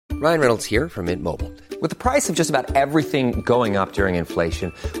Ryan Reynolds here from Mint Mobile. With the price of just about everything going up during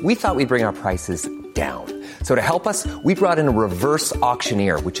inflation, we thought we'd bring our prices down. So to help us, we brought in a reverse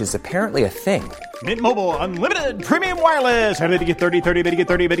auctioneer, which is apparently a thing. Mint Mobile Unlimited Premium Wireless. How to get 30, 30, bit to get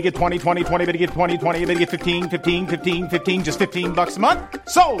 30, bit to get 20, 20, 20, bit to get 20, 20, bit to get 15, 15, 15, 15, just $15 a month?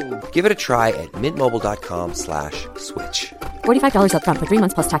 Sold! Give it a try at mintmobile.com/switch. $45 up front for 3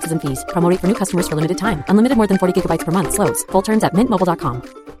 months plus taxes and fees. Promo rate for new customers for limited time. Unlimited more than 40 gigabytes per month. Slows full terms at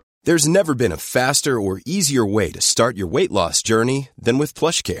mintmobile.com. There's never been a faster or easier way to start your weight loss journey than with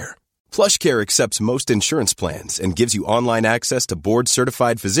PlushCare. PlushCare accepts most insurance plans and gives you online access to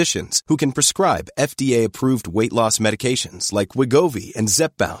board-certified physicians who can prescribe FDA-approved weight loss medications like Wegovy and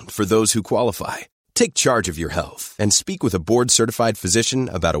Zepbound for those who qualify. Take charge of your health and speak with a board-certified physician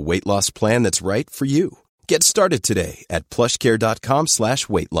about a weight loss plan that's right for you. Get started today at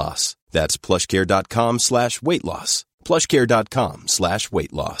plushcare.com/weight loss. That's plushcare.com/weight loss.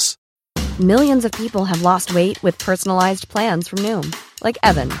 plushcare.com/weight loss. Millions of people have lost weight with personalized plans from Noom. Like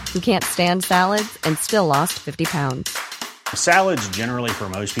Evan, who can't stand salads and still lost 50 pounds. Salads generally for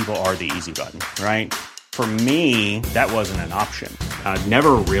most people are the easy button, right? For me, that wasn't an option. I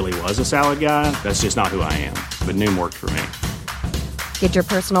never really was a salad guy. That's just not who I am. But Noom worked for me. Get your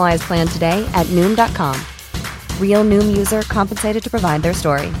personalized plan today at Noom.com. Real Noom user compensated to provide their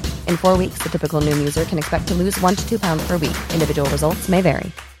story. In 4 weeks, the typical Noom user can expect to lose 1 to 2 pounds per week. Individual results may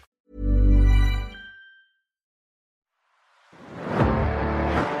vary.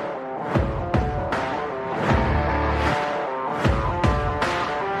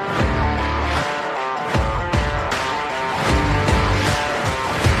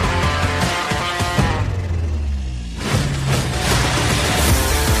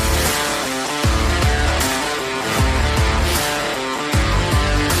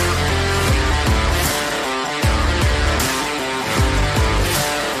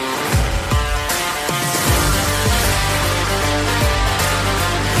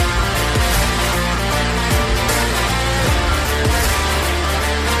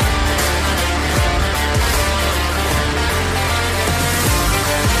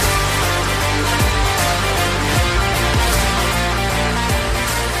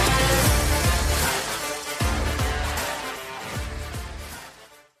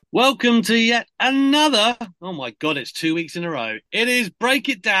 Welcome to yet another, oh my God, it's 2 weeks in a row. It is Break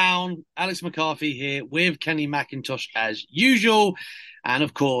It Down. Alex McCarthy here with Kenny McIntosh as usual. And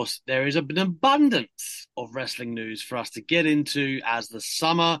of course, there is an abundance of wrestling news for us to get into as the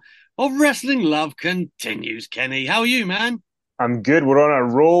summer of wrestling love continues. Kenny, how are you, man? I'm good. We're on a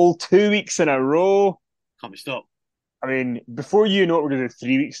roll, 2 weeks in a row. Can't be stopped. I mean, before you know it, we're going to do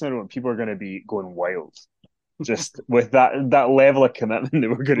 3 weeks in a row and people are going to be going wild. Just with that level of commitment that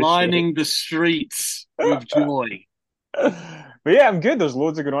we're going to lining the streets with joy. But yeah, I'm good. There's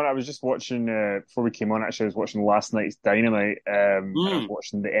loads of going on. I was just watching, before we came on, actually, I was watching last night's Dynamite. And I was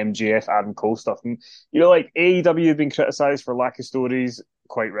watching the MJF Adam Cole stuff. And, you know, like, AEW have been criticised for lack of stories,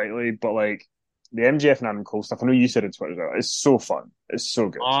 quite rightly. But, like, the MJF and Adam Cole stuff, I know you said on Twitter, it's so fun. It's so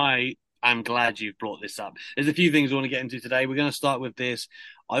good. I'm glad you've brought this up. There's a few things I want to get into today. We're going to start with this.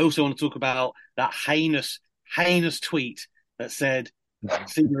 I also want to talk about that heinous tweet that said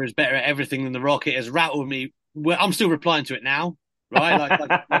Cena is better at everything than The Rock. It has rattled me. I'm still replying to it now, right?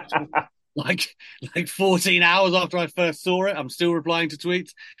 Like 14 hours after I first saw it, I'm still replying to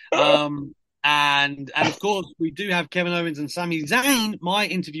tweets. And of course, we do have Kevin Owens and Sami Zayn, my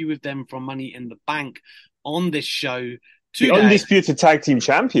interview with them from Money in the Bank on this show today. The undisputed tag team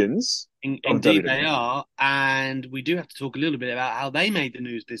champions. Indeed they are. And we do have to talk a little bit about how they made the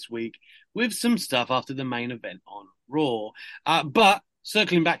news this week with some stuff after the main event on Raw. But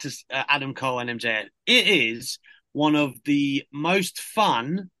circling back to Adam Cole and MJF, it is one of the most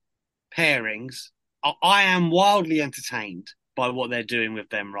fun pairings. I am wildly entertained by what they're doing with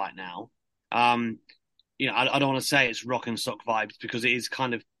them right now. You know, I don't want to say it's rock and sock vibes because it is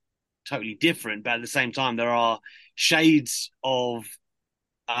kind of totally different, but at the same time, there are shades of,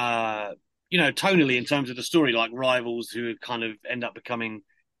 you know, tonally in terms of the story, like rivals who kind of end up becoming,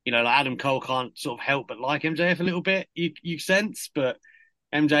 you know, like Adam Cole can't sort of help but like MJF a little bit, you sense, but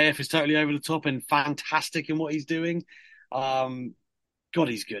MJF is totally over the top and fantastic in what he's doing. God,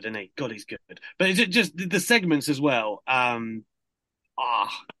 he's good, isn't he? God, he's good. But it's just the segments as well. I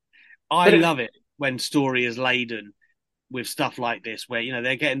love it when story is laden with stuff like this, where, you know,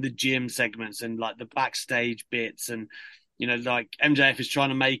 they're getting the gym segments and like the backstage bits, and, you know, like MJF is trying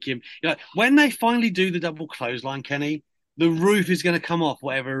to make him, you know, when they finally do the double clothesline, Kenny, the roof is going to come off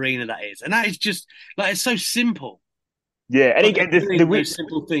whatever arena that is. And that is just like, it's so simple. Yeah. And again, the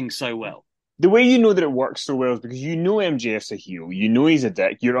simple things so well. the way you know that it works so well is because you know MJF's a heel, you know he's a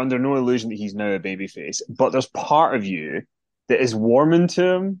dick, you're under no illusion that he's now a babyface, but there's part of you that is warming to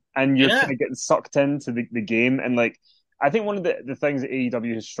him, and you're kind of getting sucked into the game. And like, I think one of the things that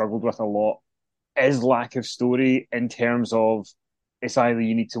AEW has struggled with a lot is lack of story, in terms of it's either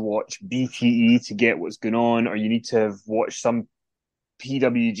you need to watch BTE to get what's going on, or you need to have watched some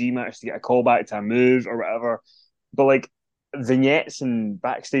PWG match to get a callback to a move or whatever. But like, vignettes and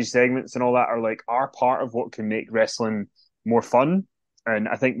backstage segments and all that are part of what can make wrestling more fun. And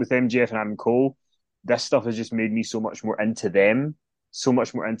I think with MJF and Adam Cole, this stuff has just made me so much more into them, so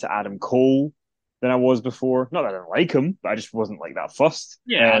much more into Adam Cole than I was before. Not that I didn't like him, but I just wasn't like that fussed.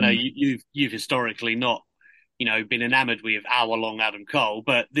 Yeah, I know you've historically not, been enamored with hour-long Adam Cole,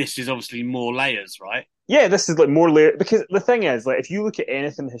 but this is obviously more layers, right? Yeah, this is like more layer, because the thing is, like, if you look at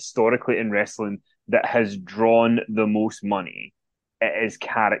anything historically in wrestling that has drawn the most money, it is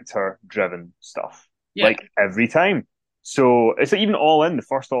character-driven stuff. Yeah. Like every time. So it's like even All In, the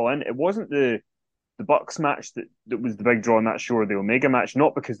first All In, it wasn't the Bucks match that was the big draw on that show, or the Omega match,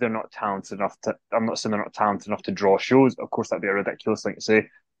 not because they're not talented enough to, I'm not saying they're not talented enough to draw shows. Of course, that'd be a ridiculous thing to say.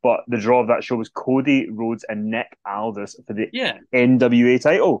 But the draw of that show was Cody Rhodes and Nick Aldis for the NWA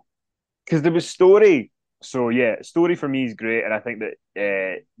title. Because there was story. So yeah, story for me is great, and I think that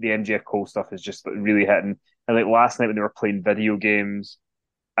the MJF Cole stuff is just really hitting. And like last night when they were playing video games,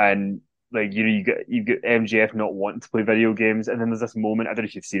 and like you get MJF not wanting to play video games, and then there's this moment, I don't know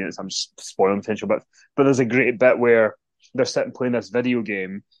if you've seen it, so I'm just spoiling potential, but there's a great bit where they're sitting playing this video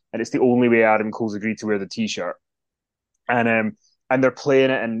game, and it's the only way Adam Cole's agreed to wear the t-shirt, and they're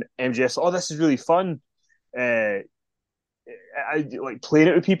playing it, and MJF's, oh, this is really fun. I like playing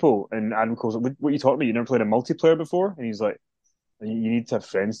it with people, and Adam Cole's like, what are you talking about? You never played a multiplayer before? And he's like, you need to have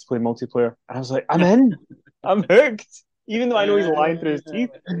friends to play multiplayer. And I was like, I'm in. I'm hooked. Even though I know he's lying through his teeth.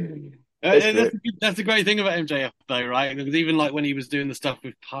 That's the great thing about MJF though, right? Because even like when he was doing the stuff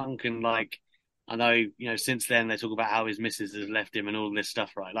with Punk, and like, I know, since then they talk about how his missus has left him and all this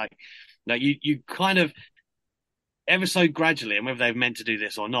stuff, right? Like you kind of, ever so gradually, and whether they've meant to do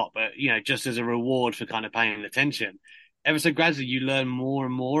this or not, but just as a reward for kind of paying attention, ever so gradually you learn more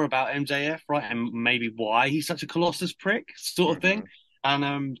and more about MJF, right? And maybe why he's such a colossus prick, sort of thing.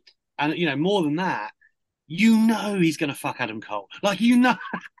 And more than that, he's gonna fuck Adam Cole. Like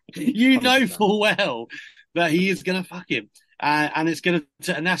know full well that he is gonna fuck him. And it's gonna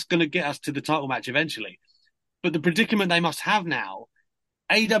and that's gonna get us to the title match eventually. But the predicament they must have now,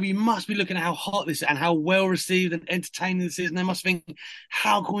 AEW must be looking at how hot this is and how well received and entertaining this is, and they must think,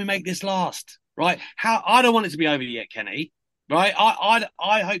 how can we make this last? Right? I don't want it to be over yet, Kenny. Right?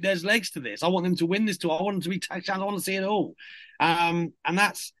 I hope there's legs to this. I want them to win this too. I want them to be tag champs. I want to see it all. And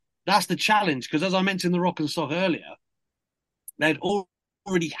that's the challenge, because as I mentioned the Rock and Sock earlier, they'd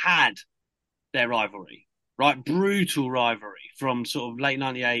already had their rivalry, right? Brutal rivalry from sort of late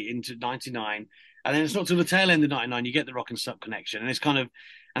 98 into 99. And then it's not till the tail end of 99 you get the Rock and Sock connection. And that's kind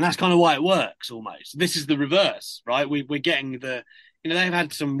of why it works almost. This is the reverse, right? We're getting the, they've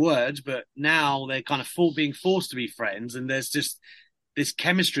had some words, but now they're kind of being forced to be friends, and there's just this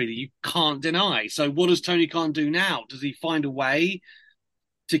chemistry that you can't deny. So what does Tony Khan do now? Does he find a way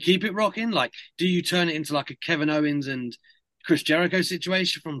to keep it rocking? Like, do you turn it into like a Kevin Owens and Chris Jericho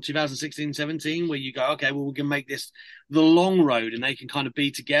situation from 2016-17, where you go, okay, well, we can make this the long road and they can kind of be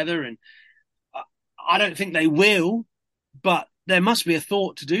together? And I don't think they will, but there must be a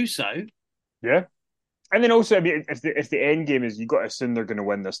thought to do so. Yeah. And then also, I mean, if the end game is, you've got to assume they're going to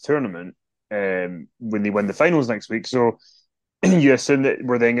win this tournament when they win the finals next week. So you assume that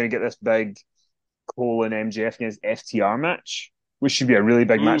we're then going to get this big Cole and MJF against FTR match, which should be a really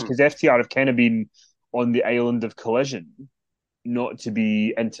big match, because FTR have kind of been on the island of Collision, not to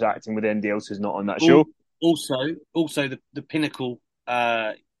be interacting with anybody else who's not on that show. Also the Pinnacle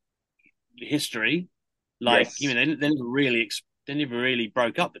history, like, yes. They never really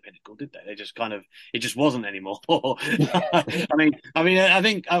broke up the Pinnacle, did they? They just kind of, it just wasn't anymore. I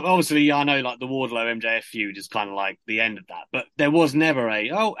think obviously I know like the Wardlow MJF feud is kind of like the end of that, but there was never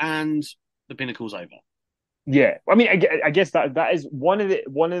and the Pinnacle's over. Yeah, I mean, I guess that is one of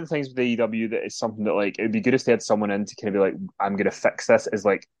the things with AEW that is something that, like, it would be good if they had someone in to kind of be like, I'm going to fix this. Is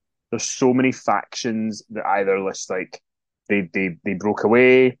like, there's so many factions that either just like they broke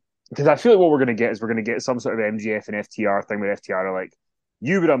away. Because I feel like what we're going to get some sort of MJF and FTR thing where FTR are like,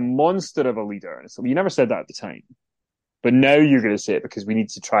 you were a monster of a leader. And so you never said that at the time. But now you're going to say it because we need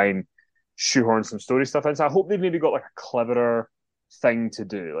to try and shoehorn some story stuff in. So I hope they've maybe got like a cleverer thing to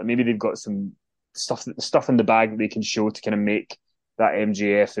do. Like maybe they've got some stuff in the bag that they can show to kind of make that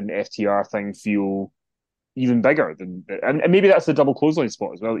MJF and FTR thing feel even bigger than, and maybe that's the double clothesline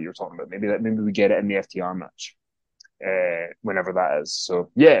spot as well that you're talking about. Maybe we get it in the FTR match, whenever that is. So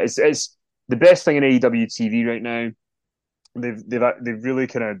yeah, it's the best thing in AEW TV right now. They've really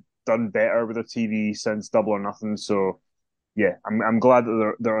kind of done better with their TV since Double or Nothing. So yeah, I'm glad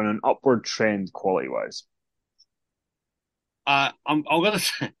that they're on an upward trend quality wise. I'm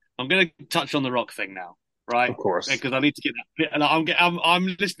gonna touch on the Rock thing now, right? Of course, because I need to get that. And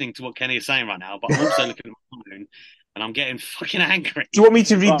I'm listening to what Kenny is saying right now, but I'm also looking at my phone, and I'm getting fucking angry. Do you want me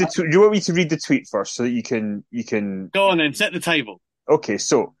to read Do you want me to read the tweet first so that you can go on then, set the table? Okay,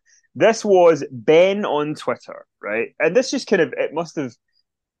 so this was Ben on Twitter, right? And this just kind of, it must have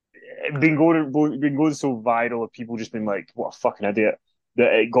been going so viral of people just being like, what a fucking idiot,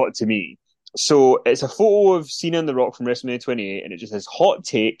 that it got to me. So it's a photo of Cena and The Rock from WrestleMania 28, and it just says, hot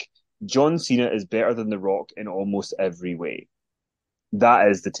take, John Cena is better than The Rock in almost every way. That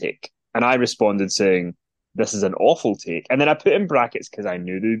is the take. And I responded saying, this is an awful take. And then I put in brackets because I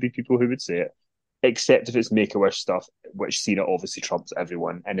knew there would be people who would say it, except if it's Make-A-Wish stuff, which Cena obviously trumps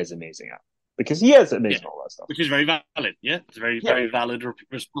everyone and is amazing at. Because he is amazing at all that stuff. Which is very valid, yeah? It's a very valid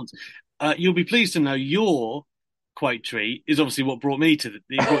response. You'll be pleased to know your quote tweet is obviously what brought me to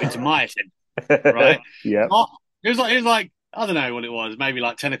my attention, right? Yeah. It was like, I don't know what it was, maybe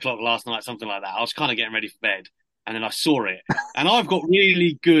like 10 o'clock last night, something like that. I was kind of getting ready for bed, and then I saw it. And I've got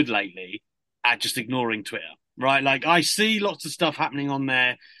really good lately at just ignoring Twitter, right? Like, I see lots of stuff happening on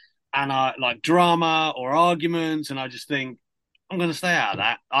there, and I like drama or arguments, and I just think, I'm going to stay out of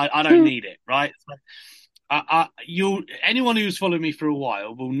that. I don't need it, right? Anyone who's followed me for a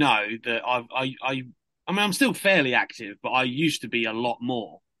while will know that I mean, I'm still fairly active, but I used to be a lot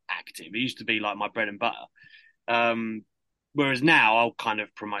more active. It used to be like my bread and butter. Whereas now I'll kind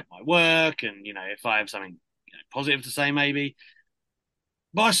of promote my work, and if I have something positive to say, maybe.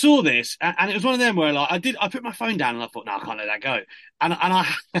 But I saw this, and it was one of them where like I put my phone down, and I thought, no, I can't let that go. And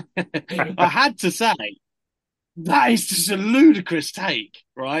I I had to say, that is just a ludicrous take,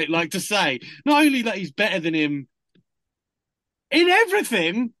 right? Like, to say not only that he's better than him in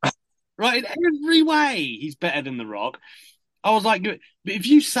everything, right? In every way, he's better than The Rock. I was like, but if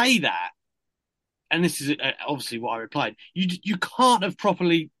you say that, and this is obviously what I replied, you can't have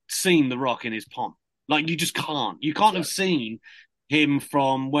properly seen The Rock in his pomp. Like, you just can't. You can't have seen him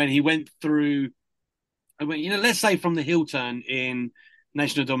from when he went through, let's say from the heel turn in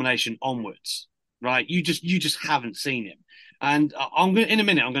Nation of Domination onwards, right? You just haven't seen him. And in a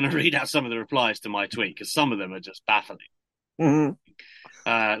minute, I'm going to read out some of the replies to my tweet, because some of them are just baffling.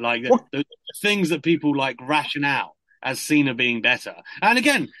 Mm-hmm. Like the things that people like ration out as Cena being better. And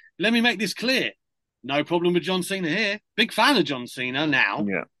again, let me make this clear. No problem with John Cena here. Big fan of John Cena now.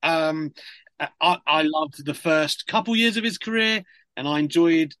 Yeah. I loved the first couple years of his career, and I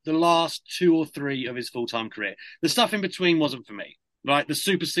enjoyed the last 2 or 3 of his full-time career. The stuff in between wasn't for me, right? The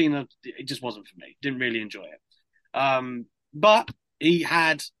Super Cena, it just wasn't for me. Didn't really enjoy it. But he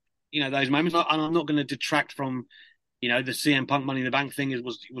had, those moments, and I'm not going to detract from, the CM Punk Money in the Bank thing.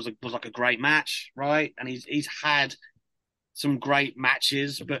 Was like a great match, right? And he's had some great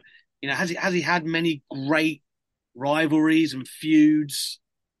matches, but has he had many great rivalries and feuds?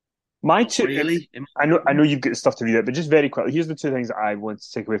 My two, really? I know you've got stuff to read out, but just very quickly, here's the 2 things that I want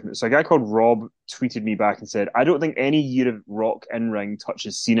to take away from it. So a guy called Rob tweeted me back and said, I don't think any year of Rock in ring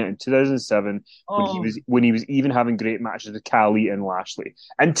touches Cena in 2007 when he was even having great matches with Khali and Lashley.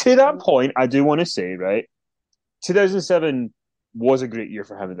 And to that point, I do want to say, right, 2007 was a great year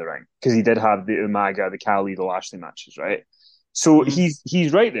for him in the ring, because he did have the Umaga, the Khali, the Lashley matches, right? So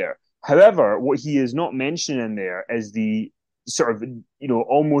he's right there. However, what he is not mentioning in there is the sort of,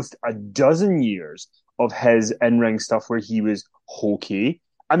 almost a dozen years of his in-ring stuff where he was hokey.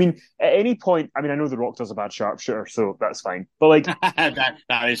 I mean, at any point, I know The Rock does a bad sharpshooter, so that's fine. But like,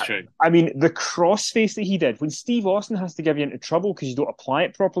 that is true. I mean, the crossface that he did when Steve Austin has to give you into trouble because you don't apply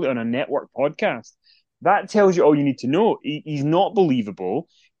it properly on a network podcast, that tells you all you need to know. He's not believable.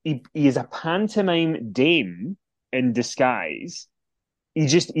 He is a pantomime dame in disguise. He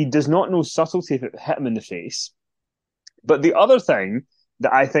does not know subtlety if it hit him in the face. But the other thing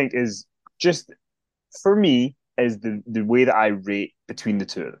that I think is just, for me, is the way that I rate between the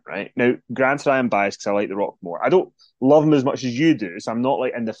two of them, right? Now, granted, I am biased because I like The Rock more. I don't love him as much as you do, so I'm not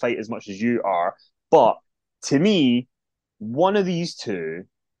like in the fight as much as you are. But to me, one of these two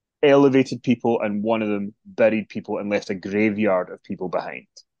elevated people and one of them buried people and left a graveyard of people behind.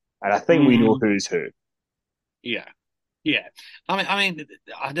 And I think we know who's who. Yeah. Yeah. I mean,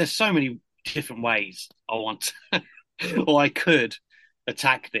 there's so many different ways I want to, or I could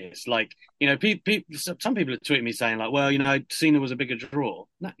attack this. Like, you know, some people are tweeting me saying like, well, you know, Cena was a bigger draw.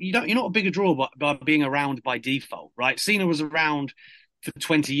 No, you're not a bigger draw by being around by default, right? Cena was around for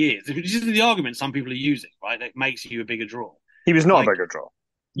 20 years, which is the argument some people are using, right? That makes you a bigger draw. He was not like, a bigger draw.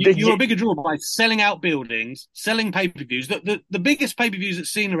 You're a bigger draw by selling out buildings, selling pay-per-views. The biggest pay-per-views that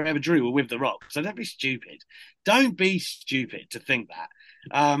Cena ever drew were with The Rock. So don't be stupid. Don't be stupid to think that.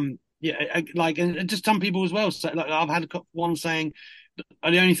 And just some people as well. So, like, I've had one saying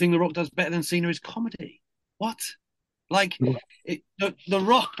the only thing The Rock does better than Cena is comedy. What? Like the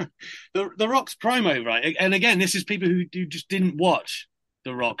Rock, the Rock's promo, right? And again, this is people who just didn't watch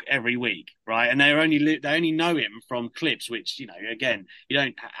The Rock every week, right? And they only know him from clips, which, you know, again, you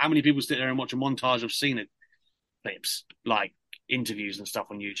don't. How many people sit there and watch a montage of Cena clips, like interviews and stuff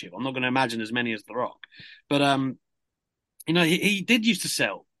on YouTube? I'm not going to imagine as many as The Rock, but you know, he did used to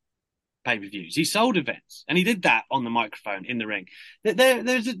sell pay-per-views. He sold events, and he did that on the microphone in the ring.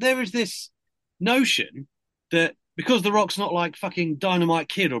 There is this notion that because The Rock's not like fucking Dynamite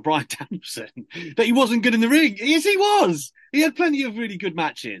Kid or Bryan Danielson, that he wasn't good in the ring. Yes, he was. He had plenty of really good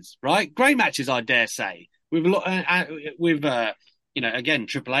matches, right? Great matches, I dare say. With a lot, you know, again,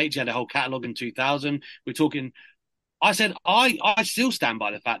 Triple H had a whole catalogue in 2000. We're talking. I said I still stand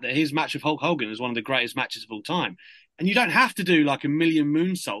by the fact that his match with Hulk Hogan is one of the greatest matches of all time. And you don't have to do like a million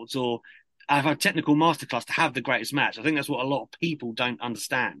moonsaults or have a technical masterclass to have the greatest match. I think that's what a lot of people don't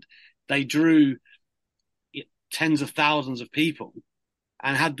understand. They drew tens of thousands of people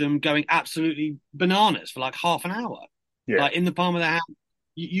and had them going absolutely bananas for like half an hour. Yeah. Like in the palm of their hand,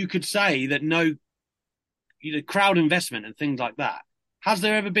 you could say that crowd investment and things like that. Has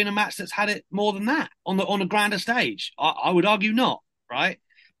there ever been a match that's had it more than that on a grander stage? I would argue not, right?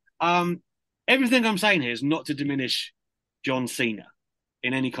 Everything I'm saying here is not to diminish John Cena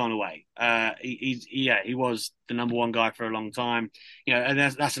in any kind of way. He was the number one guy for a long time. You know, and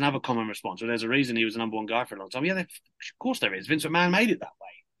that's another common response. Well, there's a reason he was the number one guy for a long time. Yeah, of course there is. Vince McMahon made it that way.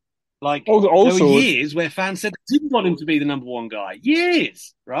 Like, also, there were years where fans said they didn't want him to be the number one guy.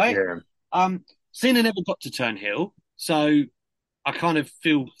 Years, right? Yeah. Cena never got to turn heel, so I kind of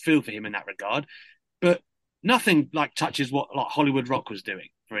feel for him in that regard. But nothing like touches what like Hollywood Rock was doing,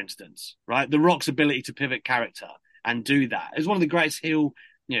 for instance, right? The Rock's ability to pivot character and do that is one of the greatest heel.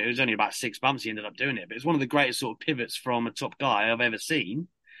 You know, it was only about 6 months he ended up doing it, but it's one of the greatest sort of pivots from a top guy I've ever seen.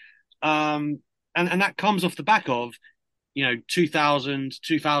 And that comes off the back of, you know, 2000,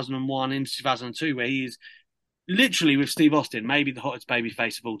 2001 into 2002, where he's literally with Steve Austin, maybe the hottest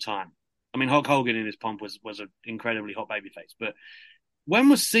babyface of all time. I mean, Hulk Hogan in his pomp was an incredibly hot babyface, but when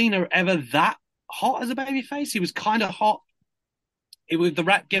was Cena ever that hot as a babyface? He was kind of hot with the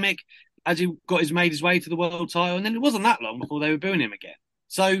rap gimmick as he made his way to the world title, and then it wasn't that long before they were booing him again.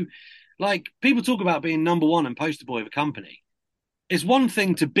 So, like, people talk about being number one and poster boy of a company. It's one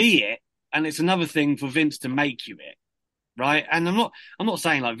thing to be it, and it's another thing for Vince to make you it, right? And I'm not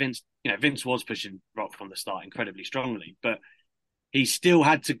saying like Vince, you know, Vince was pushing Rock from the start incredibly strongly, but he still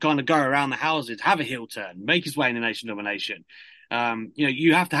had to kind of go around the houses, have a heel turn, make his way in the Nation Domination. You know,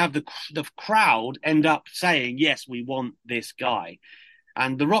 you have to have the crowd end up saying, yes, we want this guy.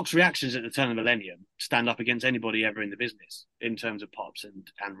 And The Rock's reactions at the turn of the millennium stand up against anybody ever in the business in terms of pops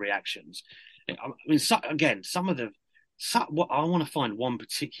and reactions. I mean, what I want to find one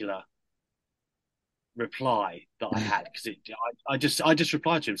particular reply that I had, because I just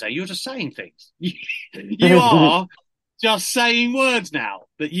replied to him saying, "You're just saying things. You are just saying words now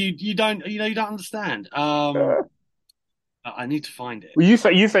that you don't understand." I need to find it. Well, you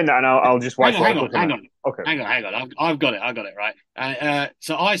find that, and I'll just watch. Hang on. Okay. Hang on. I've got it right.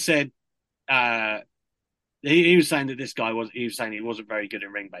 So I said, he was saying that this guy he was saying he wasn't very good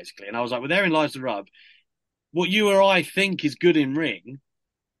in ring, basically, and I was like, well, therein lies the rub. What you or I think is good in ring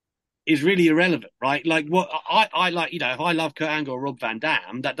is really irrelevant, right? Like what I like, you know, if I love Kurt Angle or Rob Van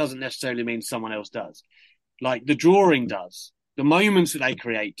Dam, that doesn't necessarily mean someone else does. Like the drawing does. The moments that they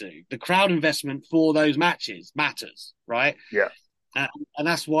create do. The crowd investment for those matches matters, right? Yeah. And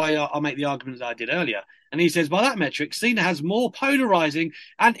that's why I make the argument that I did earlier. And he says, by that metric, Cena has more polarizing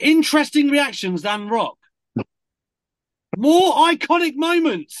and interesting reactions than Rock. More iconic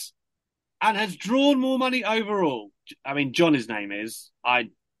moments. And has drawn more money overall. I mean, John, his name is.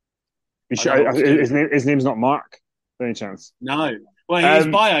 His name's not Mark, by any chance? No. Well, his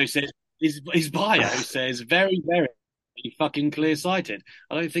bio says, his bio says very, very fucking clear-sighted.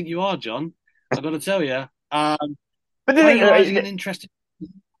 I don't think you are, John. I've got to tell you. But the thing, interesting.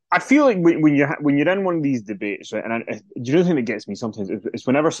 I feel like when you're in one of these debates, right? And do you know the thing that gets me sometimes? It's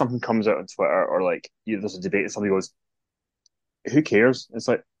whenever something comes out on Twitter or like there's a debate and somebody goes, "Who cares?" It's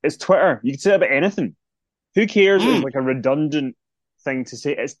like it's Twitter. You can say that about anything. Who cares? Is like a redundant thing to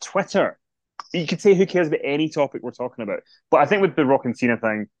say. It's Twitter. You could say who cares about any topic we're talking about. But I think with the Rock and Cena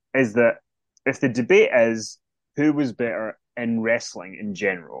thing is that if the debate is who was better in wrestling in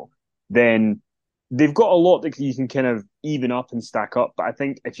general, then they've got a lot that you can kind of even up and stack up. But I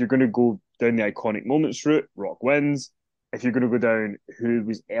think if you're going to go down the iconic moments route, Rock wins. If you're going to go down who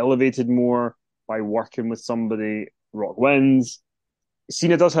was elevated more by working with somebody, Rock wins.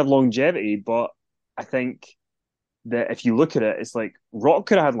 Cena does have longevity, but I think that if you look at it, it's like Rock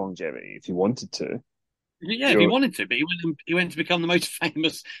could have had longevity if he wanted to. Yeah, if he wanted to, but he went to become the most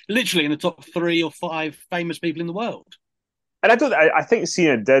famous, literally in the top 3 or 5 famous people in the world. And I think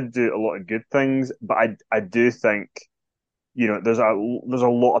Cena did do a lot of good things, but I do think, there's a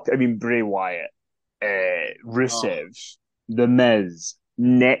lot of, Bray Wyatt, Rusev, The Miz,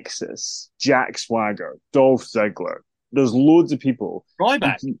 Nexus, Jack Swagger, Dolph Ziggler. There's loads of people.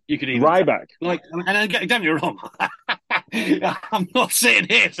 Ryback, you could even Ryback. And don't get me wrong, I'm not sitting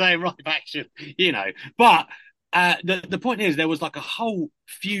here saying Ryback should, but the point is there was like a whole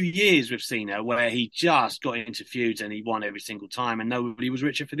few years with Cena where he just got into feuds and he won every single time, and nobody was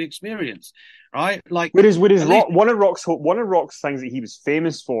richer for the experience, right? Like, whereas Rock, one of Rock's things that he was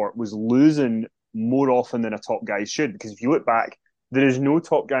famous for was losing more often than a top guy should. Because if you look back, there is no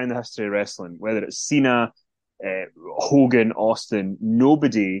top guy in the history of wrestling, whether it's Cena, Hogan, Austin,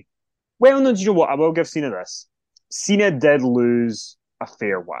 nobody. Well, no, do you know what? I will give Cena this. Cena did lose a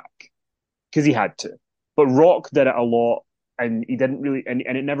fair whack because he had to, but Rock did it a lot, and he didn't really, and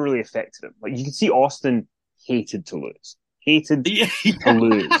it never really affected him. Like, you can see Austin hated to lose, to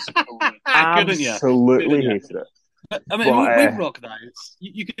lose, absolutely hated it. With Rock though,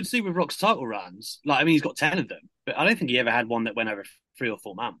 you can see with Rock's title runs, he's got 10 of them, but I don't think he ever had one that went over 3 or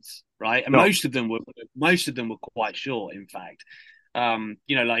 4 months, right? And most of them were quite short, in fact.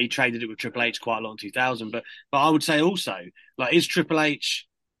 He traded it with Triple H quite a lot in 2000, but I would say also, is Triple H,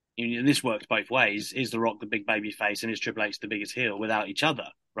 and this works both ways, is The Rock the big baby face and is Triple H the biggest heel without each other,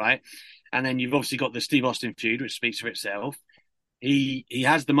 right? And then you've obviously got the Steve Austin feud, which speaks for itself. He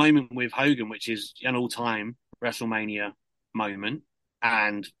has the moment with Hogan, which is an all-time WrestleMania moment,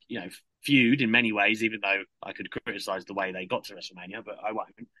 and feud in many ways, even though I could criticize the way they got to WrestleMania, but I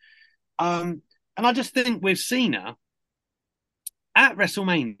won't. And I just think with Cena at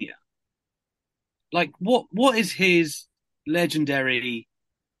WrestleMania, what is his legendary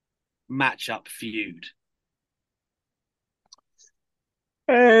matchup feud?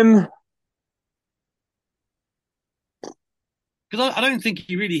 Because I don't think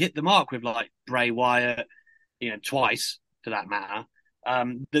he really hit the mark with Bray Wyatt, twice for that matter.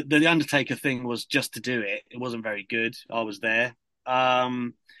 The Undertaker thing was just to do it. It wasn't very good. I was there.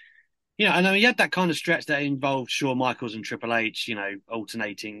 And he had that kind of stretch that involved Shawn Michaels and Triple H,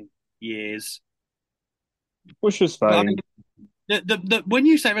 alternating years. Which was fine. When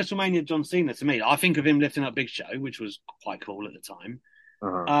you say WrestleMania John Cena, to me, I think of him lifting up Big Show, which was quite cool at the time.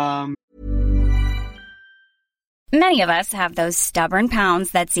 Uh-huh. Many of us have those stubborn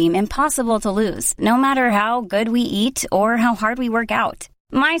pounds that seem impossible to lose, no matter how good we eat or how hard we work out.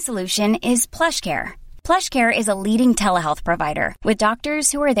 My solution is PlushCare. PlushCare is a leading telehealth provider with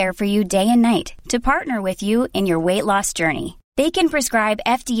doctors who are there for you day and night to partner with you in your weight loss journey. They can prescribe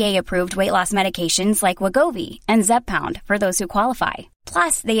FDA-approved weight loss medications like Wegovy and Zepbound for those who qualify.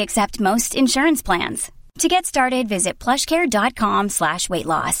 Plus, they accept most insurance plans. To get started, visit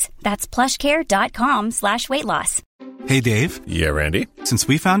plushcare.com/weightloss. That's plushcare.com/weightloss. Hey, Dave. Yeah, Randy. Since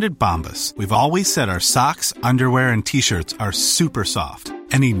we founded Bombas, we've always said our socks, underwear, and T-shirts are super soft.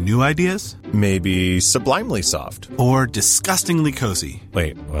 Any new ideas? Maybe sublimely soft. Or disgustingly cozy.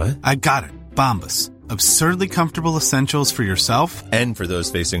 Wait, what? I got it. Bombas. Absurdly comfortable essentials for yourself and for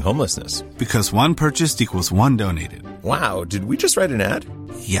those facing homelessness. Because one purchased equals one donated. Wow, did we just write an ad?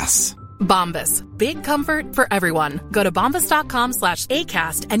 Yes. Bombas. Big comfort for everyone. Go to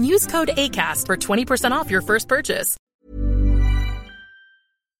bombas.com/ACAST and use code ACAST for 20% off your first purchase.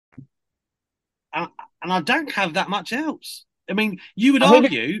 And I don't have that much else. You would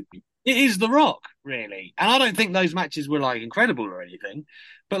argue it is The Rock, really. And I don't think those matches were incredible or anything.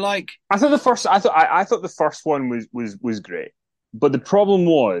 But I thought the first one was great. But the problem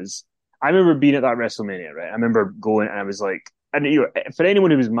was, I remember being at that WrestleMania, right? I remember going and I was like, and for anyone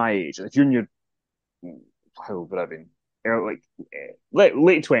who was my age, if you're in your, how old would I have been?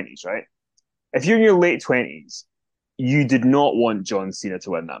 Late 20s, right? If you're in your late 20s, you did not want John Cena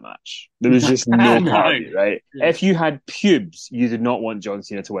to win that match. There was just no part of you, right? Yeah. If you had pubes, you did not want John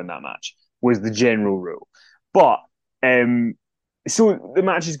Cena to win that match, was the general rule. But, so the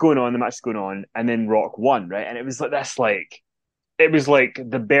match is going on, and then Rock won, right? And it was this it was like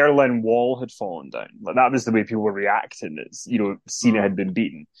the Berlin Wall had fallen down. Like that was the way people were reacting. It's, Cena had been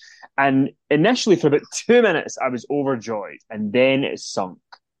beaten. And initially for about 2 minutes, I was overjoyed. And then it sunk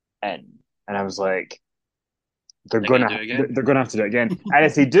in. And I was like, they're gonna have to do it again. And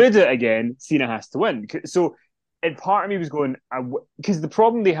if they do it again, Cena has to win. So, and part of me was going, because the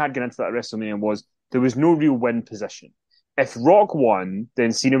problem they had going into that WrestleMania was there was no real win position. If Rock won,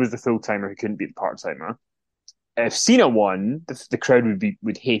 then Cena was the full timer who couldn't beat the part timer. If Cena won, the crowd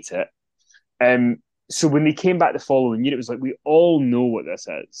would hate it. So when they came back the following year, it was like we all know what this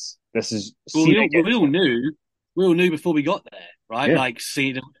is. This is Cena. We all knew. We all knew before we got there, right? Yeah. Like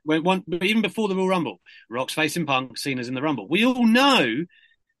Cena, even before the Royal Rumble, Rock's facing Punk, Cena's in the Rumble. We all know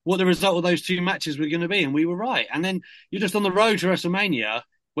what the result of those two matches were going to be, and we were right. And then you're just on the road to WrestleMania,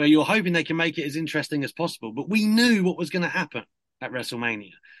 where you're hoping they can make it as interesting as possible. But we knew what was going to happen at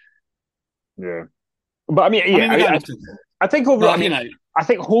WrestleMania. Yeah, but I mean, I think overall, I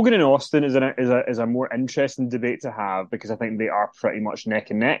think Hogan and Austin is a more interesting debate to have because I think they are pretty much neck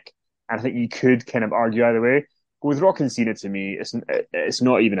and neck, and I think you could kind of argue either way. But with Rock and Cena, to me, it's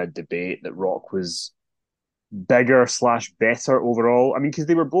not even a debate that Rock was bigger / better overall. I mean, because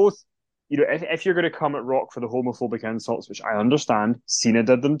they were both, if you're going to come at Rock for the homophobic insults, which I understand, Cena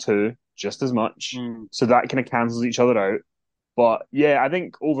did them too, just as much. So that kind of cancels each other out. But yeah, I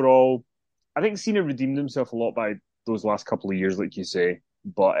think overall, I think Cena redeemed himself a lot by those last couple of years, like you say.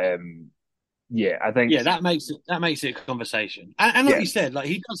 But yeah, I think that makes it a conversation. And like you said, like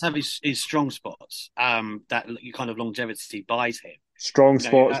he does have his strong spots. That kind of longevity buys him. Strong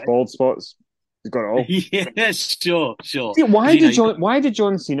spots, bald spots. He's got it all. Yeah, sure. See, why did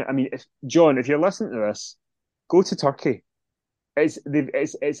John Cena? I mean, if you're listening to this, go to Turkey. It's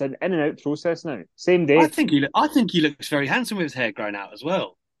an in and out process now. Same day. I think he looks very handsome with his hair grown out as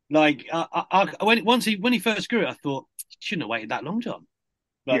well. Like when he first grew it, I thought he shouldn't have waited that long, John.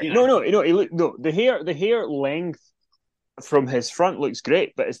 But, the hair length from his front looks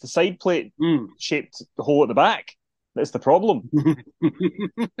great, but it's the side plate shaped hole at the back that's the problem.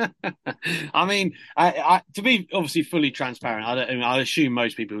 I mean, I to be obviously fully transparent, I assume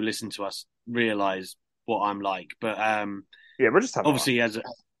most people who listen to us realize what I'm like, but we're just having obviously as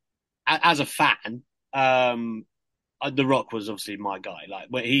a fan, The Rock was obviously my guy. Like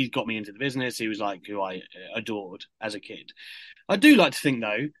when he got me into the business, he was like who I adored as a kid. I do like to think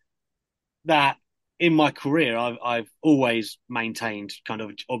though that in my career I've always maintained kind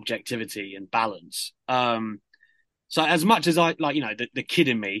of objectivity and balance. So as much as I like, the kid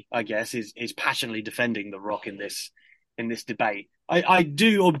in me, I guess, is passionately defending The Rock in this debate, I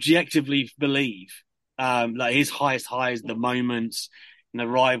do objectively believe like his highest highs, the moments, and the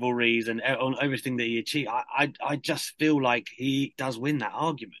rivalries, and on everything that he achieved. I just feel like he does win that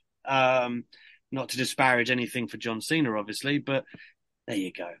argument. Not to disparage anything for John Cena, obviously, but there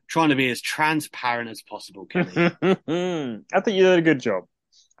you go. Trying to be as transparent as possible, Kenny. I think you did a good job.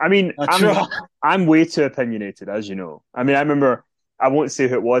 I mean, I'm way too opinionated, as you know. I mean, I remember, I won't say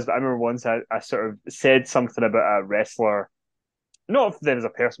who it was, but I remember once I sort of said something about a wrestler, not them as a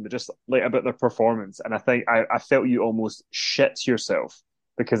person, but just like about their performance. And I think I felt you almost shit yourself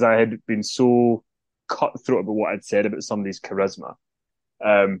because I had been so cutthroat about what I'd said about somebody's charisma.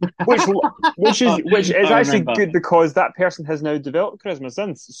 Which is actually good because that person has now developed charisma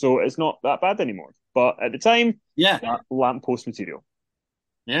since, so it's not that bad anymore. But at the time, lamppost material.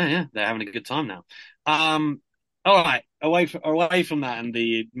 Yeah, they're having a good time now. All right, away from that and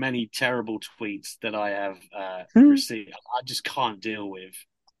the many terrible tweets that I have received, I just can't deal with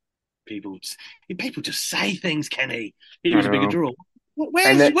people. People just say things, Kenny. It was a bigger draw.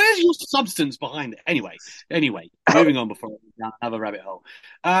 Where's your substance behind it? Anyway, moving on before I go down another rabbit hole.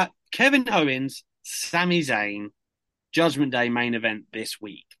 Kevin Owens, Sami Zayn, Judgment Day main event this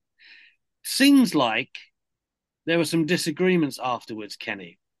week. Seems like there were some disagreements afterwards,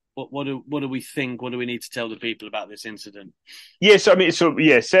 Kenny. What do we think? What do we need to tell the people about this incident?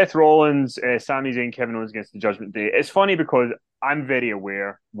 Seth Rollins, Sami Zayn, Kevin Owens against the Judgment Day. It's funny because I'm very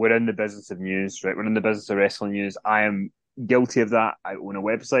aware we're in the business of news, right? We're in the business of wrestling news. I am guilty of that. I own a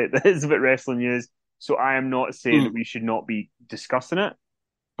website that is about wrestling news, so I am not saying that we should not be discussing it,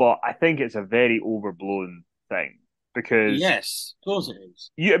 but I think it's a very overblown thing because yes, of course it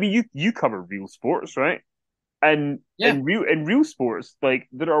is. You cover real sports, right? And in real sports, like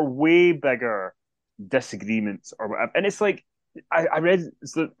there are way bigger disagreements or whatever. And it's like I read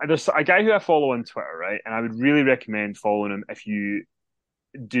there's a guy who I follow on Twitter, right? And I would really recommend following him if you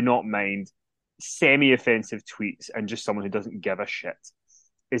do not mind semi-offensive tweets and just someone who doesn't give a shit.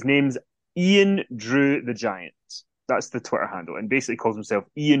 His name's Ian Drew the Giant. That's the Twitter handle, and basically calls himself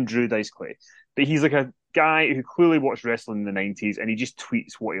Ian Drew Dice Clay. But he's like guy who clearly watched wrestling in the 90s, and he just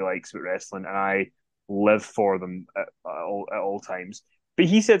tweets what he likes about wrestling, and I live for them at all times. But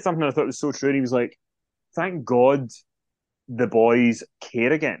he said something I thought was so true, and he was like, thank God the boys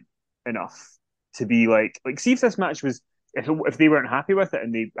care again enough to be like see if this match was, if they weren't happy with it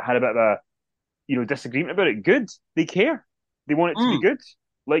and they had a bit of a disagreement about it, good. They care. They want it to be good.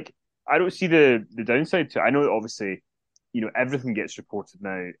 Like, I don't see the downside to it. I know that obviously, everything gets reported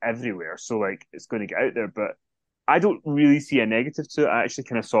now everywhere, so like it's going to get out there, but I don't really see a negative to it. I actually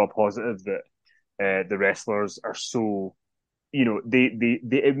kind of saw a positive that the wrestlers are so, they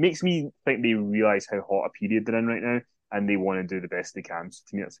it makes me think they realize how hot a period they're in right now, and they want to do the best they can. So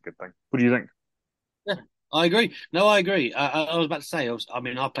to me, that's a good thing. What do you think? Yeah, I agree. No, I agree. I was about to say,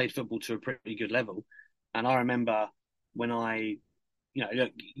 I played football to a pretty good level, and I remember when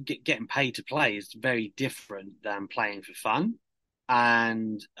getting paid to play is very different than playing for fun,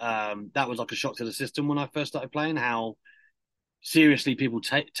 and that was like a shock to the system when I first started playing. How seriously people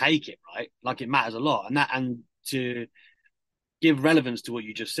take it, right? Like it matters a lot, and to give relevance to what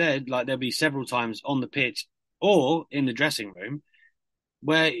you just said, like there'll be several times on the pitch or in the dressing room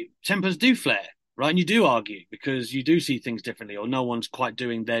where tempers do flare, right? And you do argue because you do see things differently, or no one's quite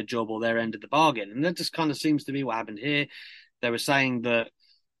doing their job or their end of the bargain. And that just kind of seems to be what happened here. They were saying that,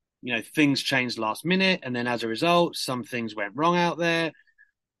 things changed last minute, and then as a result, some things went wrong out there.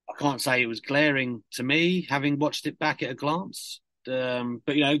 I can't say it was glaring to me, having watched it back at a glance. But,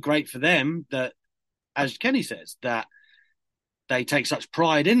 great for them that, as Kenny says, that they take such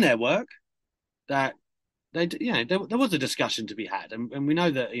pride in their work that there was a discussion to be had, and we know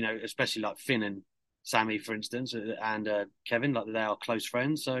that especially like Finn and Sami, for instance, and Kevin, like they are close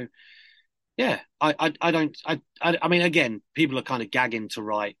friends. So yeah, I mean, again, people are kind of gagging to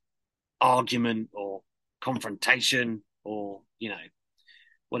write argument or confrontation or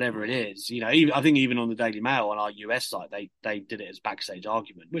whatever it is. I think even on the Daily Mail on our US site, they did it as backstage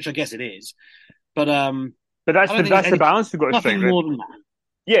argument, which I guess it is, but that's the balance we've got to strike. Nothing more than that.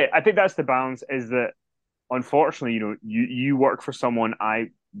 Yeah, I think that's the balance. Is that unfortunately, you work for someone,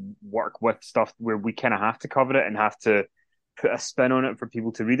 I work with stuff where we kind of have to cover it and have to put a spin on it for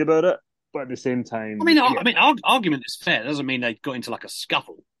people to read about it. But at the same time, argument is fair. It doesn't mean they got into like a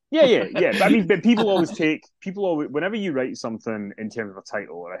scuffle. Yeah. But people always whenever you write something in terms of a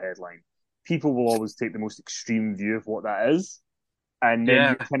title or a headline, people will always take the most extreme view of what that is. And then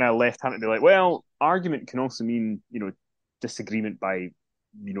you're kind of left handed to be like, well, argument can also mean, disagreement by,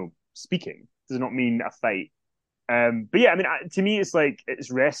 speaking. Does not mean a fight. But yeah, I mean, to me, it's like,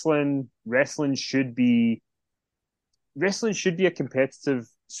 it's wrestling. Wrestling should be a competitive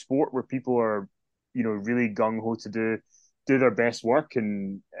sport where people are, really gung ho to do their best work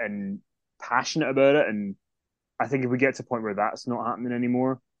and passionate about it. And I think if we get to a point where that's not happening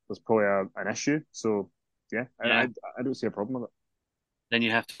anymore, there's probably an issue. So yeah. I don't see a problem with it. Then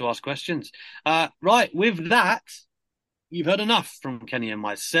you have to ask questions. Right, with that, you've heard enough from Kenny and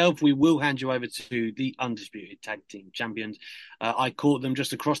myself. We will hand you over to the Undisputed Tag Team Champions. I caught them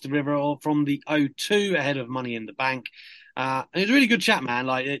just across the river from the O2 ahead of Money in the Bank. And it was a really good chat, man.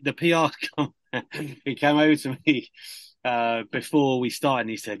 Like the PR, he came over to me before we started and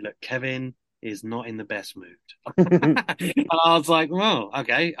he said, look, Kevin is not in the best mood. And I was like, well,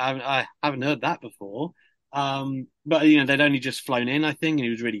 okay, I haven't heard that before. But they'd only just flown in, I think, and he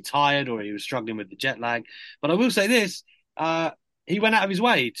was really tired or he was struggling with the jet lag. But I will say this, he went out of his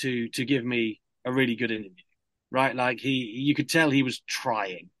way to give me a really good interview, right? Like you could tell he was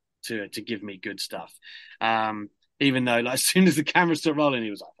trying to give me good stuff. Even though like as soon as the camera started rolling,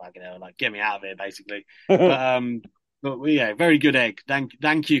 he was like, fucking hell, like get me out of here, basically. But yeah, very good egg.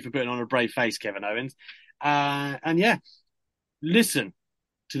 Thank you for putting on a brave face, Kevin Owens. And yeah, listen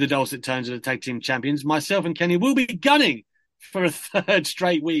to the dulcet tones of the Tag Team Champions. Myself and Kenny will be gunning for a third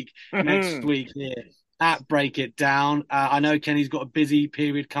straight week next week here at Break It Down. I know Kenny's got a busy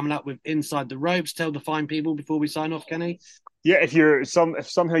period coming up with Inside the Ropes. Tell the fine people before we sign off, Kenny. Yeah, if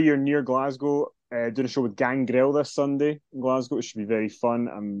somehow you're near Glasgow, doing a show with Gangrel this Sunday in Glasgow, it should be very fun.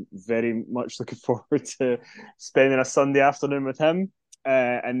 I'm very much looking forward to spending a Sunday afternoon with him.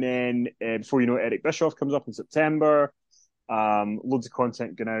 And then before you know it, Eric Bischoff comes up in September. Loads of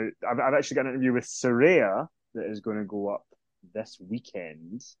content going out. I've actually got an interview with Saraya that is going to go up this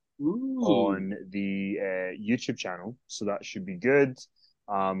weekend on the YouTube channel, so that should be good.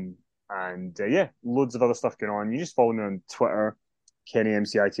 And yeah, loads of other stuff going on. You just follow me on Twitter, Kenny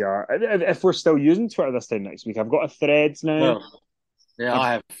MCITR. If we're still using Twitter this time next week, I've got a Threads now. Well, yeah,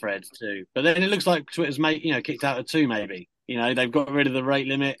 I have Threads too, but then it looks like Twitter's kicked out of two. Maybe they've got rid of the rate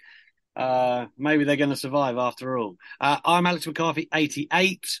limit. Maybe they're going to survive after all. I'm Alex McCarthy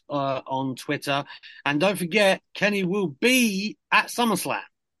 88 on Twitter, and don't forget Kenny will be at SummerSlam.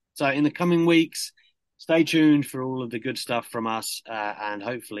 So in the coming weeks, stay tuned for all of the good stuff from us, and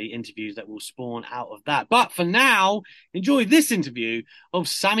hopefully interviews that will spawn out of that. But for now, enjoy this interview of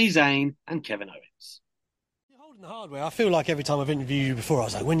Sami Zayn and Kevin Owens. The hard way. I feel like every time I've interviewed you before, I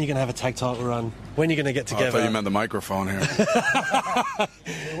was like, when are you going to have a tag title run? When are you going to get together? I thought you meant the microphone here.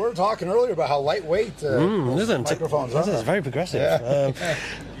 We were talking earlier about how lightweight microphones are. This is very progressive. Yeah.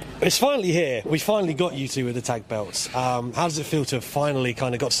 It's finally here. We finally got you two with the tag belts. How does it feel to have finally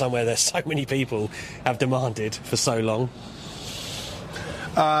kind of got somewhere that so many people have demanded for so long?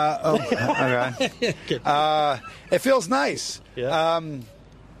 Okay. It feels nice. Yeah.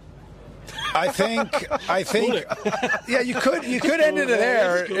 I think. Yeah, you could end it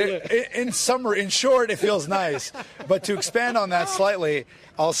there. In short, it feels nice. But to expand on that slightly,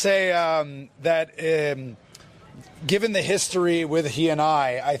 I'll say that given the history with he and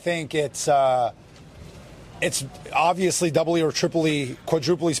I think it's obviously doubly or triply,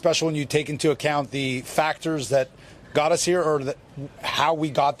 quadruply special when you take into account the factors that got us here, or how we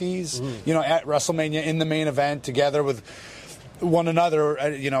got these. You know, at WrestleMania in the main event together with one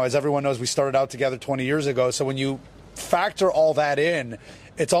another. You know, as everyone knows, we started out together 20 years ago. So when you factor all that in,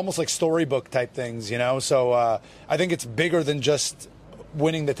 it's almost like storybook type things, you know. So I think it's bigger than just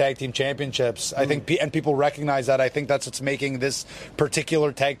winning the tag team championships. I think, and people recognize that. I think that's what's making this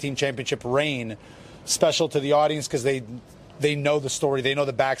particular tag team championship reign special to the audience, because they know the story, they know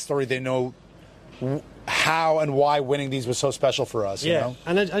the backstory, they know how and why winning these was so special for us. Yeah, you know?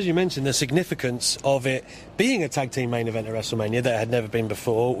 And as you mentioned, the significance of it being a tag team main event at WrestleMania that had never been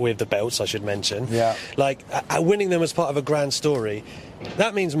before, with the belts, I should mention. Yeah. Like, winning them as part of a grand story,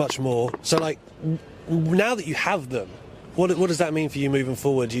 that means much more. So, like, now that you have them, what does that mean for you moving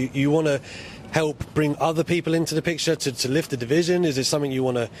forward? You want to help bring other people into the picture to lift the division? Is it something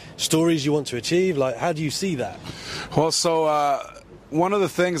stories you want to achieve? Like, how do you see that? Well, so one of the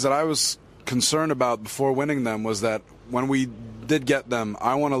things that I was concerned about before winning them was that when we did get them,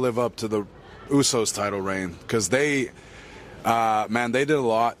 I want to live up to the Usos title reign, because they did a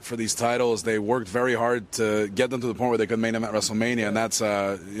lot for these titles. They worked very hard to get them to the point where they could main event WrestleMania, and that's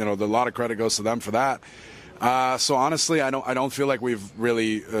a lot of credit goes to them for that. So honestly, I don't feel like we've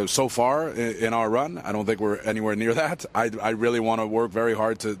really so far in our run, I don't think we're anywhere near that. I really want to work very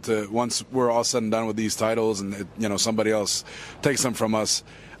hard to once we're all said and done with these titles, and somebody else takes them from us,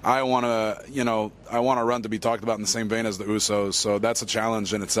 I want to run to be talked about in the same vein as the Usos. So that's a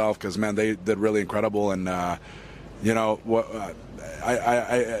challenge in itself, because man, they did really incredible, and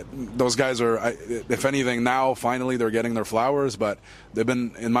those guys are, if anything, now finally they're getting their flowers, but they've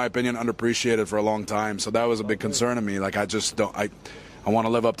been, in my opinion, underappreciated for a long time. So that was a big concern to me. Like, I just don't. I want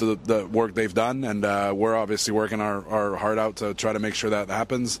to live up to the work they've done, and we're obviously working our heart out to try to make sure that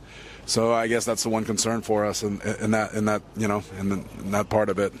happens. So I guess that's the one concern for us, in that part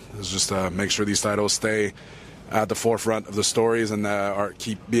of it, is just make sure these titles stay at the forefront of the stories and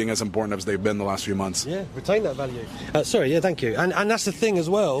keep being as important as they've been the last few months. Yeah, retain that value. Thank you. And that's the thing as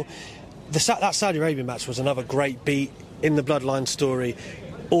well. That Saudi Arabia match was another great beat in the Bloodline story.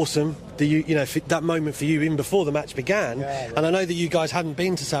 Awesome. That moment for you even before the match began. Yeah. And I know that you guys hadn't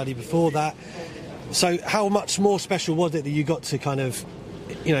been to Saudi before that. So how much more special was it that you got to kind of,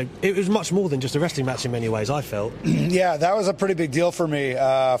 it was much more than just a wrestling match in many ways, I felt. Yeah, that was a pretty big deal for me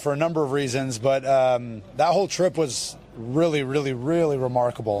for a number of reasons. But that whole trip was really, really, really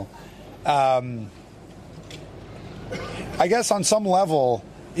remarkable. I guess on some level,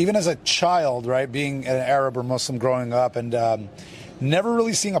 even as a child, right, being an Arab or Muslim growing up, and never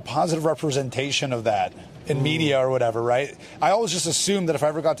really seeing a positive representation of that in media or whatever, right? I always just assumed that if I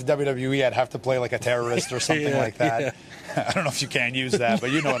ever got to WWE, I'd have to play like a terrorist or something like that. Yeah. I don't know if you can use that, but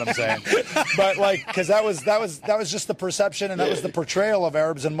you know what I'm saying. But because that was just the perception, and that was the portrayal of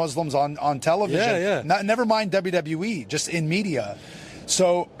Arabs and Muslims on television. Yeah. Never mind WWE, just in media.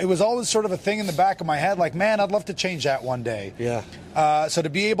 So it was always sort of a thing in the back of my head, like, man, I'd love to change that one day. Yeah. So to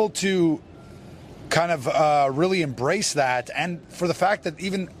be able to kind of really embrace that, and for the fact that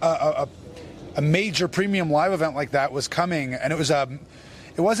even a major premium live event like that was coming, and it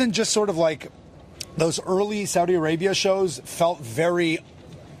wasn't just sort of like those early Saudi Arabia shows felt very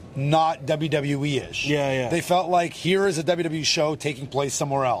not WWE-ish. Yeah. They felt like, here is a WWE show taking place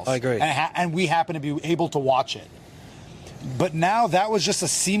somewhere else. I agree. And we happen to be able to watch it. But now that was just a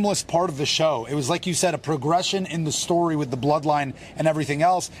seamless part of the show. It was, like you said, a progression in the story with the bloodline and everything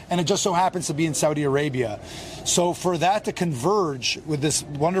else, and it just so happens to be in Saudi Arabia. So for that to converge with this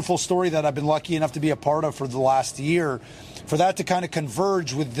wonderful story that I've been lucky enough to be a part of for the last year, for that to kind of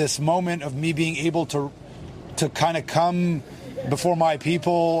converge with this moment of me being able to kind of come before my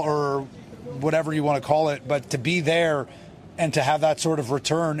people, or whatever you want to call it, but to be there and to have that sort of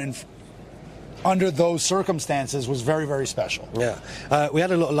return and under those circumstances was very, very special. Yeah. We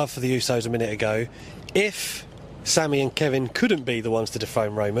had a lot of love for the Usos a minute ago. If Sami and Kevin couldn't be the ones to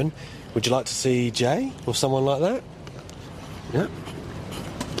defame Roman, would you like to see Jay or someone like that?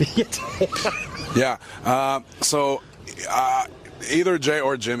 Yeah. So either Jay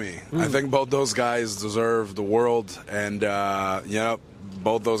or Jimmy. I think both those guys deserve the world, and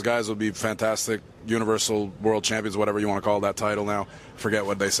both those guys would be fantastic Universal World Champions, whatever you want to call that title now. Forget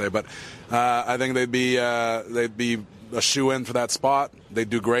what they say, but I think they'd be a shoe-in for that spot. They'd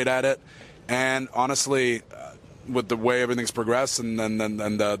do great at it, and honestly, with the way everything's progressed and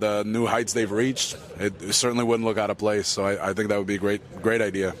the new heights they've reached, it certainly wouldn't look out of place. So I think that would be a great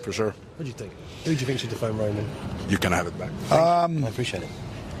idea for sure. What do you think? Who do you think should defame Roman? You can have it back. I appreciate it.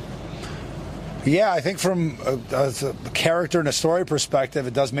 Yeah, I think from a character and a story perspective,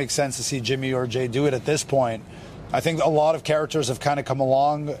 it does make sense to see Jimmy or Jay do it at this point. I think a lot of characters have kind of come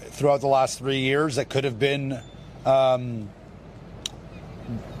along throughout the last 3 years that could have been a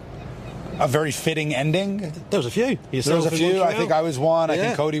very fitting ending. There was a few. There was a few. I think I was one. Yeah. I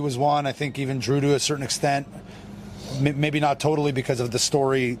think Cody was one. I think even Drew to a certain extent. Maybe not totally because of the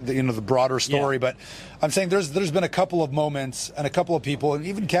story, the broader story, but I'm saying there's been a couple of moments and a couple of people, and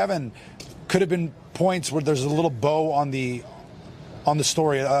even Kevin, could have been points where there's a little bow on the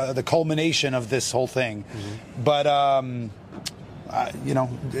story, the culmination of this whole thing. Mm-hmm. But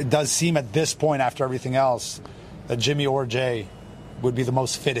it does seem at this point, after everything else, that Jimmy or Jay would be the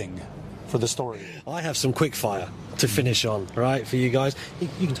most fitting for the story. I have some quick fire to finish on, right, for you guys.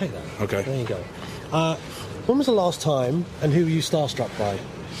 You can take that. Okay. There you go. When was the last time, and who were you starstruck by?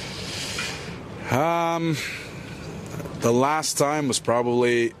 The last time was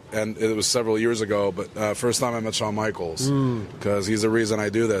probably, and it was several years ago, but first time I met Shawn Michaels, because he's the reason I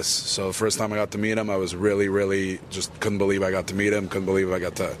do this. So first time I got to meet him, I was really, really just couldn't believe I got to meet him, couldn't believe I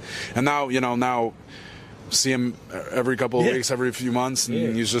got to. And now, now see him every couple of weeks, every few months,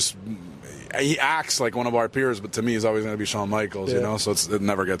 and he acts like one of our peers, but to me, he's always going to be Shawn Michaels, so it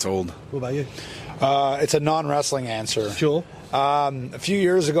never gets old. What about you? It's a non-wrestling answer. Sure. A few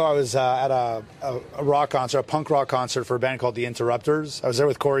years ago, I was at a rock concert, a punk rock concert for a band called The Interrupters. I was there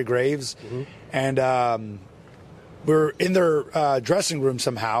with Corey Graves, and we were in their dressing room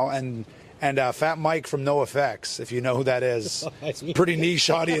somehow, and Fat Mike from NoFX, if you know who that is, pretty niche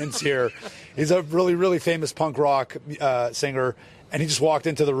audience here. He's a really, really famous punk rock singer, and he just walked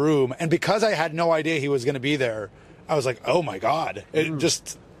into the room. And because I had no idea he was going to be there, I was like, oh, my God. It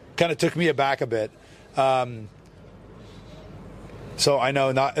just kind of took me aback a bit. So I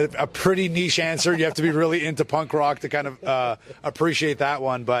know, not a pretty niche answer. You have to be really into punk rock to kind of appreciate that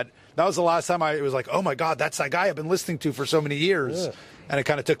one. But that was the last time it was like, oh, my God, that's that guy I've been listening to for so many years. Yeah. And it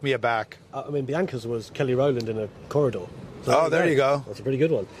kind of took me aback. Bianca's was Kelly Rowland in a corridor. So there you go. That's a pretty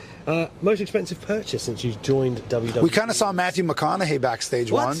good one. Most expensive purchase since you joined WWE? We kind of saw Matthew McConaughey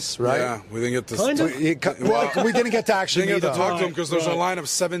backstage once, right? Yeah, we didn't get to. We didn't get to actually meet him. Talk to him because there's a line of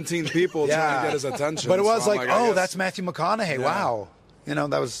 17 people trying to get his attention. But it was that's Matthew McConaughey. Yeah. Wow,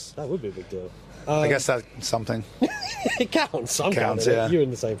 that would be a big deal. I guess that's something. It counts. Yeah. You're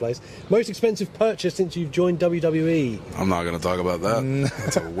in the same place. Most expensive purchase since you've joined WWE? I'm not going to talk about that.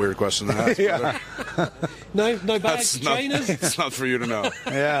 That's a weird question to ask. Yeah. No bags, trainers? It's not for you to know.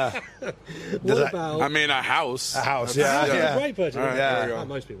 Yeah. What about... I mean, a house. A house, yeah. That's a great purchase. Right, yeah.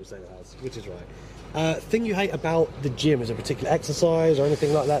 Most people say the house, which is right. Thing you hate about the gym? Is there a particular exercise or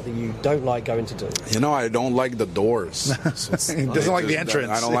anything like that you don't like going to do? I don't like the doors. So he doesn't like the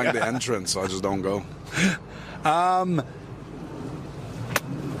entrance. I don't like the entrance, so I just don't go.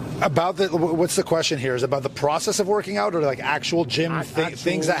 About what's the question here? Is it about the process of working out or like actual gym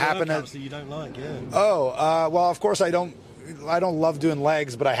things that happen? That you don't like, yeah. Well, of course I don't love doing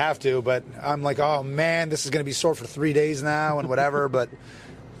legs, but I have to. But I'm like, oh man, this is going to be sore for 3 days now and whatever. But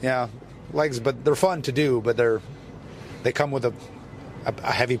yeah. Legs, but they're fun to do, but they come with a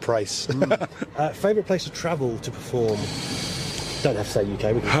heavy price. Favorite place to travel to perform? Don't have to say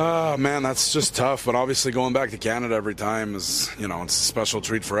UK. Oh man, that's just tough. But obviously, going back to Canada every time is, it's a special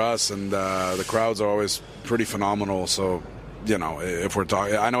treat for us, and the crowds are always pretty phenomenal. So, if we're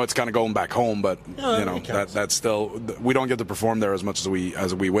talking, I know it's kind of going back home, but that's still, we don't get to perform there as much as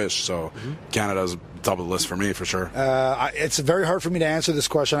we wish. So Canada's top of the list for me for sure. It's very hard for me to answer this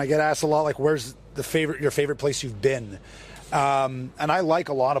question. I get asked a lot, like, where's your favorite place you've been? And I like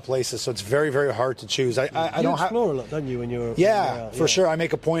a lot of places, so it's very, very hard to choose. I don't explore a lot, don't you? When you're for sure. I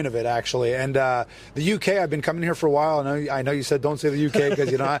make a point of it, actually. And the UK, I've been coming here for a while. I know you said don't say the UK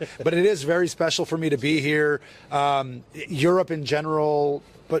because but it is very special for me to be here. Europe in general,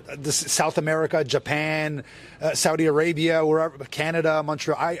 but South America, Japan, Saudi Arabia, wherever, Canada,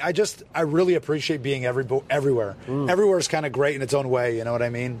 Montreal. I really appreciate being everywhere. Everywhere is kind of great in its own way. You know what I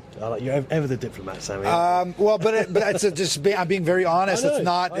mean? You're ever the diplomat, Sammy. But it's I'm being very honest. It's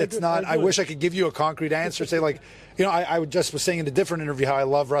not. I wish I could give you a concrete answer. Say like, I just was saying in a different interview how I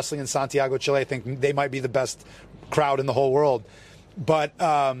love wrestling in Santiago, Chile. I think they might be the best crowd in the whole world. But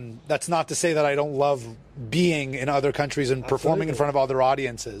that's not to say that I don't love being in other countries and performing in front of other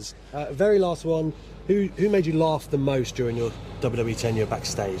audiences. Very last one. Who made you laugh the most during your WWE tenure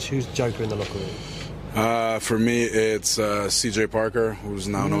backstage? Who's Joker in the locker room? For me, it's CJ Parker, who's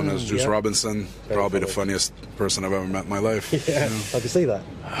now known as Juice Robinson. Probably the funniest person I've ever met in my life. Yeah, I can see that.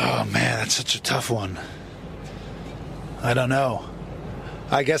 Oh, man, that's such a tough one. I don't know.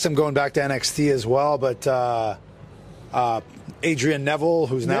 I guess I'm going back to NXT as well, but Adrian Neville,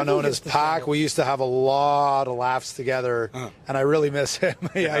 who's now known as Pac. We used to have a lot of laughs together, and I really miss him.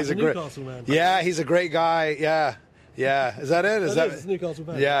 He's a great Newcastle man. Yeah, he's a great guy. Yeah. Is that it? Is that Newcastle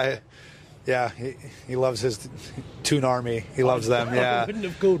man? Yeah. He loves his Toon Army. He loves them. Yeah. I wouldn't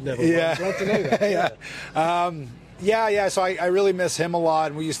have called Neville. Yeah. I'd love to know that. Yeah. So I really miss him a lot,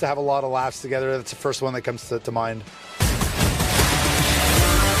 and we used to have a lot of laughs together. That's the first one that comes to mind.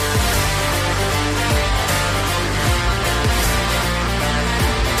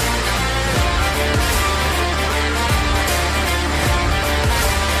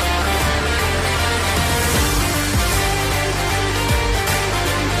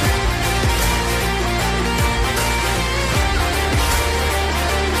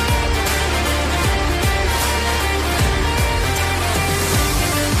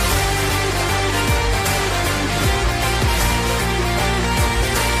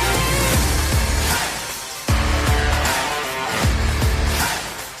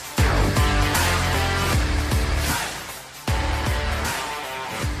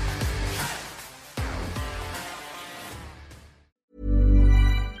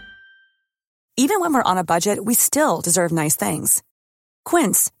 Even when we're on a budget, we still deserve nice things.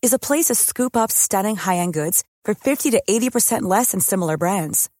 Quince is a place to scoop up stunning high-end goods for 50 to 80% less than similar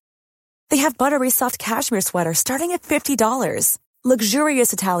brands. They have buttery soft cashmere sweaters starting at $50,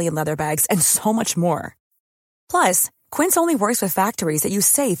 luxurious Italian leather bags, and so much more. Plus, Quince only works with factories that use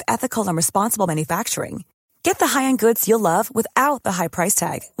safe, ethical, and responsible manufacturing. Get the high-end goods you'll love without the high price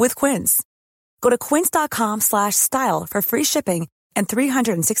tag with Quince. Go to quince.com/style for free shipping and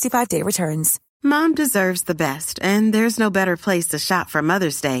 365-day returns. Mom deserves the best, and there's no better place to shop for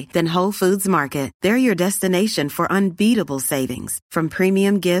Mother's Day than Whole Foods Market. They're your destination for unbeatable savings, from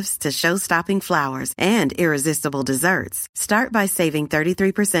premium gifts to show-stopping flowers and irresistible desserts. Start by saving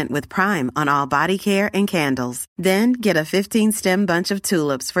 33% with Prime on all body care and candles. Then get a 15-stem bunch of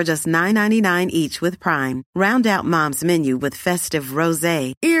tulips for just $9.99 each with Prime. Round out Mom's menu with festive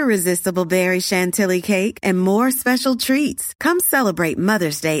rosé, irresistible berry chantilly cake, and more special treats. Come celebrate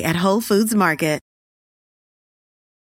Mother's Day at Whole Foods Market.